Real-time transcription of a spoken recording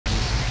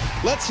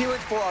Let's hear it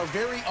for our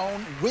very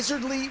own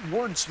wizardly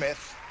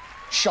wordsmith,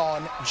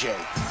 Shaun J.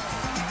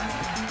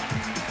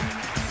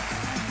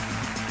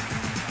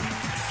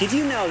 Did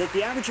you know that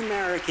the average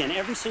American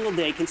every single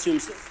day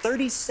consumes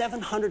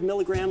 3,700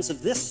 milligrams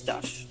of this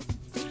stuff?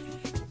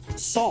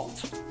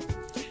 Salt.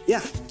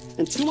 Yeah,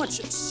 and too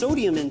much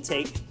sodium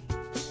intake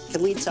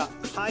can lead to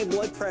high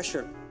blood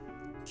pressure,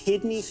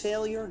 kidney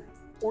failure,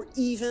 or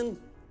even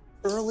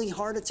early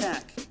heart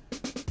attack.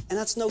 And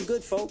that's no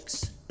good,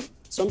 folks.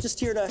 So I'm just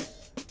here to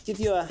give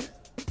you a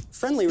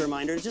friendly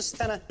reminder to just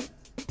kind of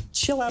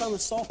chill out on the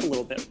salt a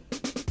little bit.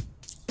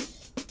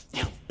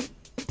 Now,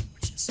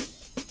 watch this.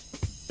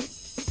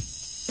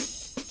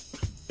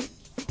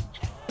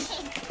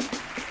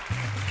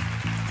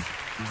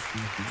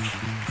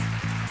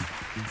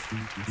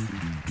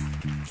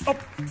 Oh.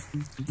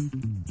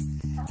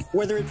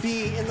 Whether it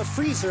be in the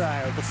freezer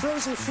aisle, the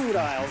frozen food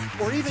aisle,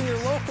 or even your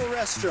local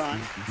restaurant,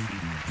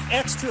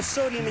 extra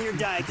sodium in your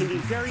diet can be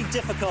very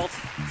difficult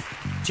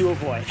to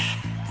avoid.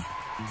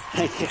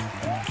 Thank you.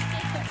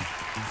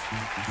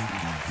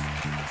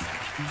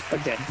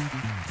 Okay.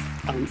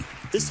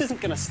 This isn't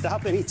going to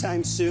stop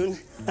anytime soon.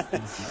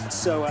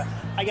 So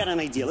I got an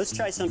idea. Let's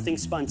try something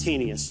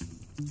spontaneous.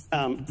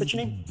 What's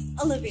your name?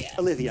 Olivia.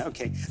 Olivia,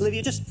 okay.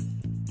 Olivia, just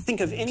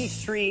think of any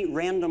 3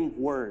 random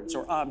words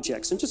or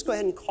objects and just go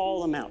ahead and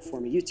call them out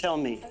for me. You tell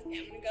me. Okay, I'm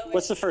gonna go with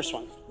What's the first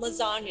one?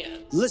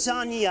 lasagna.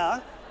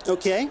 Lasagna,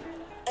 okay.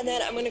 And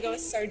then I'm gonna go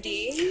with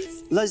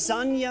sardines.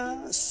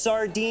 Lasagna,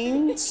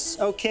 sardines,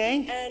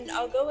 okay. And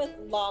I'll go with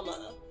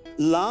llama.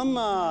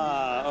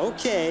 Llama,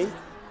 okay.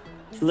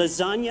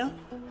 Lasagna,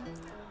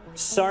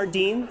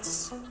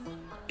 sardines,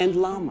 and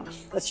llama.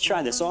 Let's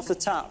try this off the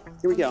top.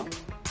 Here we go.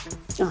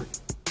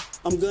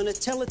 I'm gonna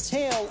tell a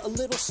tale, a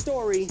little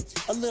story,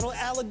 a little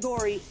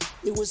allegory.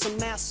 It was a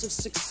massive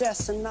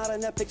success and not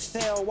an epic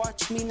fail.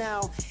 Watch me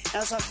now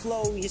as I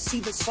flow. You see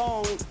the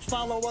song,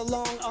 follow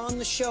along on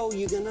the show.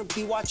 You're gonna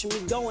be watching me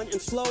going and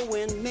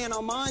flowing. Man,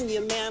 I'm on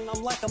you, man.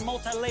 I'm like a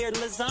multi-layered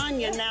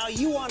lasagna now.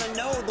 You wanna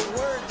know the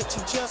word that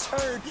you just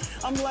heard?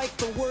 I'm like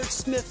the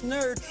wordsmith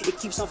nerd. It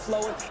keeps on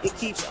flowing, it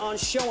keeps on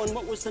showing.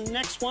 What was the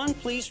next one?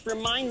 Please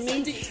remind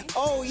me. Sardines.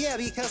 Oh yeah,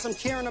 because I'm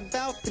caring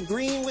about the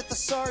green with the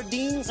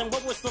sardines. And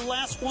what was the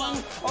last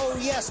one? Oh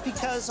yes,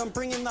 because I'm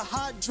bringing the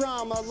hot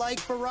drama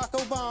like Barack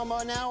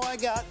Obama. Now I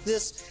got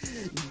this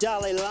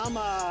Dalai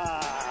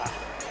Lama.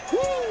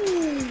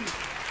 Woo!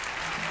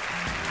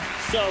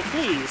 So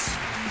please,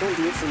 don't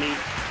do it for me.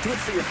 Do it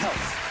for your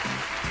health.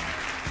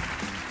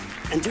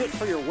 And do it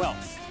for your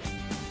wealth.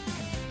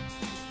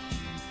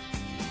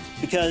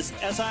 Because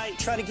as I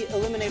try to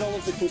eliminate all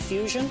of the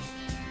confusion,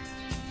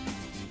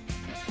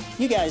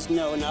 you guys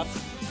know enough.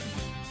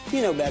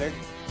 You know better.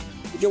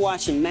 You're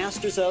watching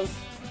Masters of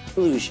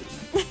Illusion.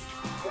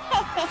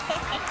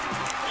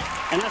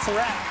 And that's a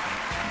wrap.